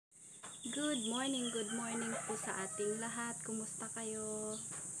Good morning po sa ating lahat. Kumusta kayo?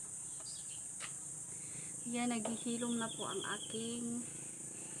 Yan, naghihilom na po ang aking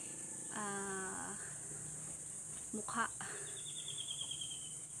mukha.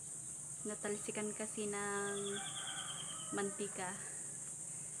 Natalsikan kasi ng mantika.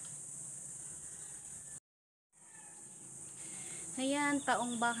 Ayan,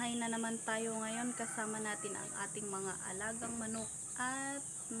 taong bahay na naman tayo ngayon. Kasama natin ang ating mga alagang manok at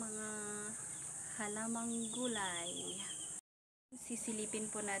mga halamang gulay.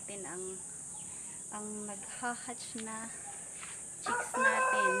 Sisilipin po natin ang nagha-hatch na chicks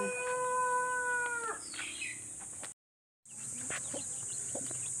natin.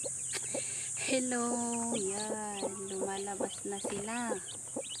 Hello, yan, lumalabas na sila.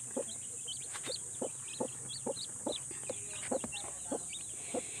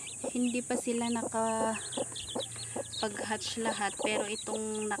 Hindi pa sila nakapag-hatch lahat, pero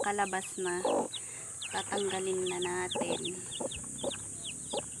itong nakalabas na, tatanggalin na natin.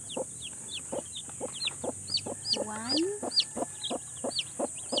 1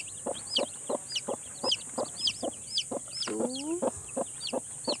 2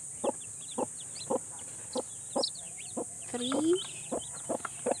 3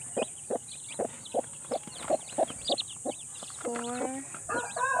 4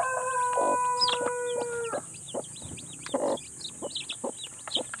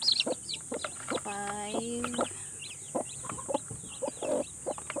 5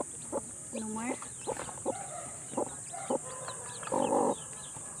 no more.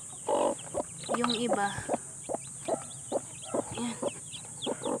 Yung iba, ayan,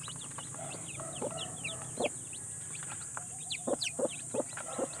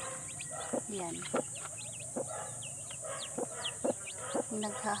 yan,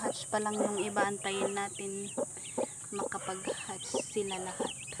 nagha-hatch pa lang yung iba. Antayin natin makapag-hatch sila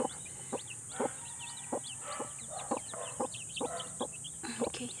lahat.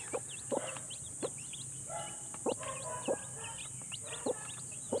 Okay,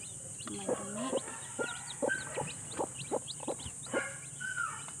 madumi.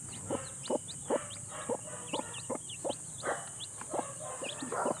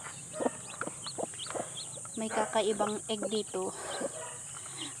 May kakaibang egg dito.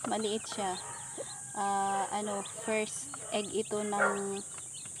 Maliit siya. First egg ito ng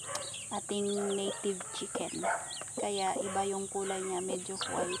ating native chicken. Kaya iba yung kulay niya, medyo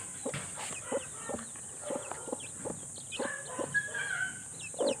white.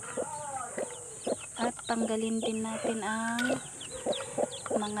 At tanggalin din natin ang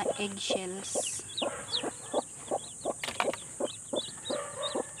mga eggshells.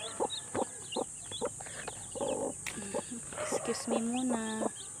 Excuse me muna.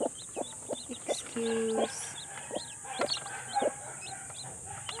 Excuse.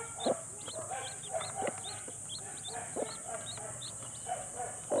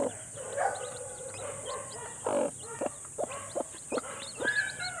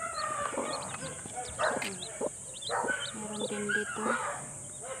 Meron din dito.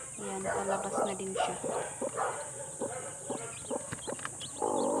 Ayan, palabas na din siya.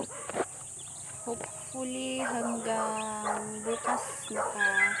 Hopefully hanggang bukas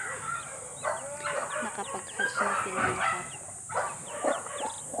nakapag-hatch na sila lahat.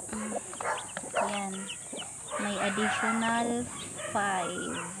 Ayan, may additional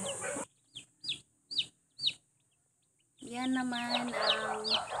 5. Yan naman ang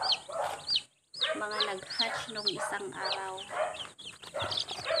mga nag-hatch nung isang araw.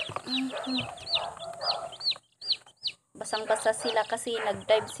 Basang-basa sila kasi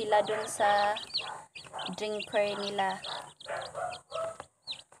nag-dive sila dun sa drinker nila.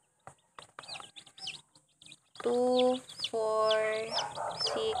 2, 4,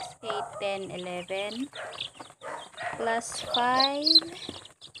 6, 8, 10, 11 plus 5.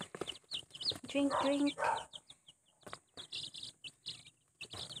 Drink. Drink.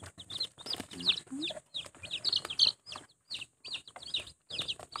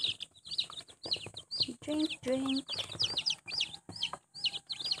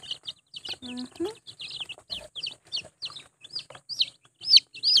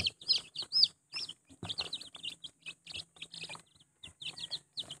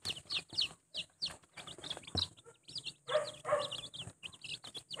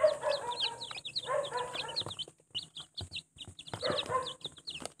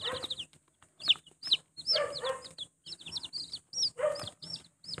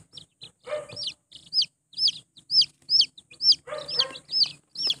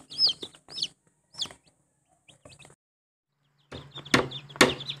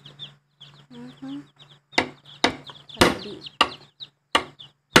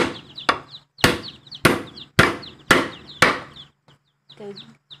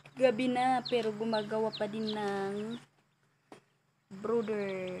 Gabi na pero gumagawa pa din ng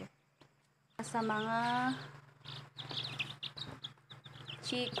brooder sa mga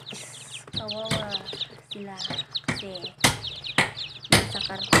chicks. Kawawa sila kasi nasa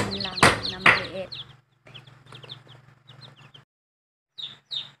karton lang na maliit.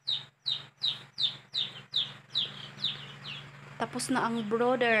 Tapos na ang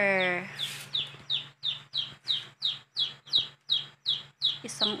brooder.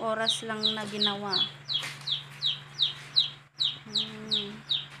 1 oras lang na ginawa.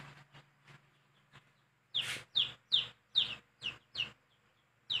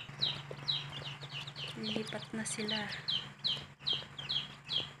 Lilipat na sila.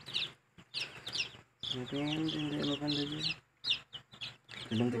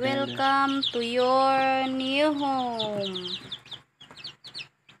 Welcome to your new home.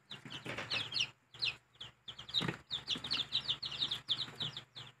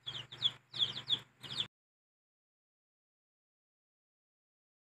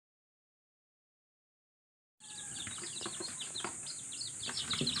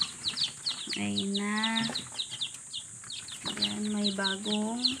 Ayun na. Yan, may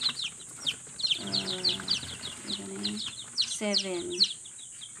bagong 7.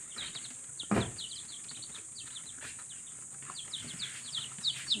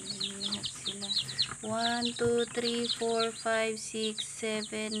 Lahat sila. 1, 2, 3, 4, 5, 6,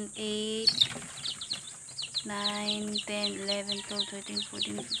 7, 8, 9, 10, 11, 12, 13,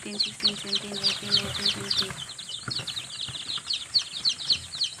 14, 15, 16, 17, 18, 19, 20,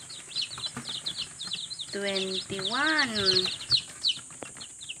 21.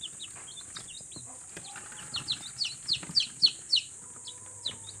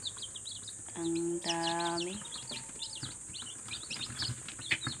 Ang dami.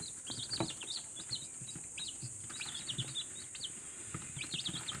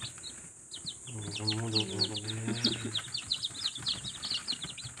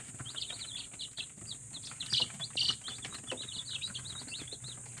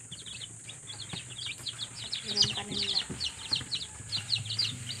 Ilang pa nila.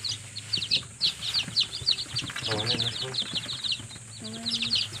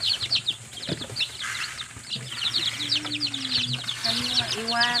 Ano nga,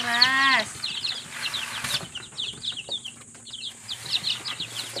 iwara.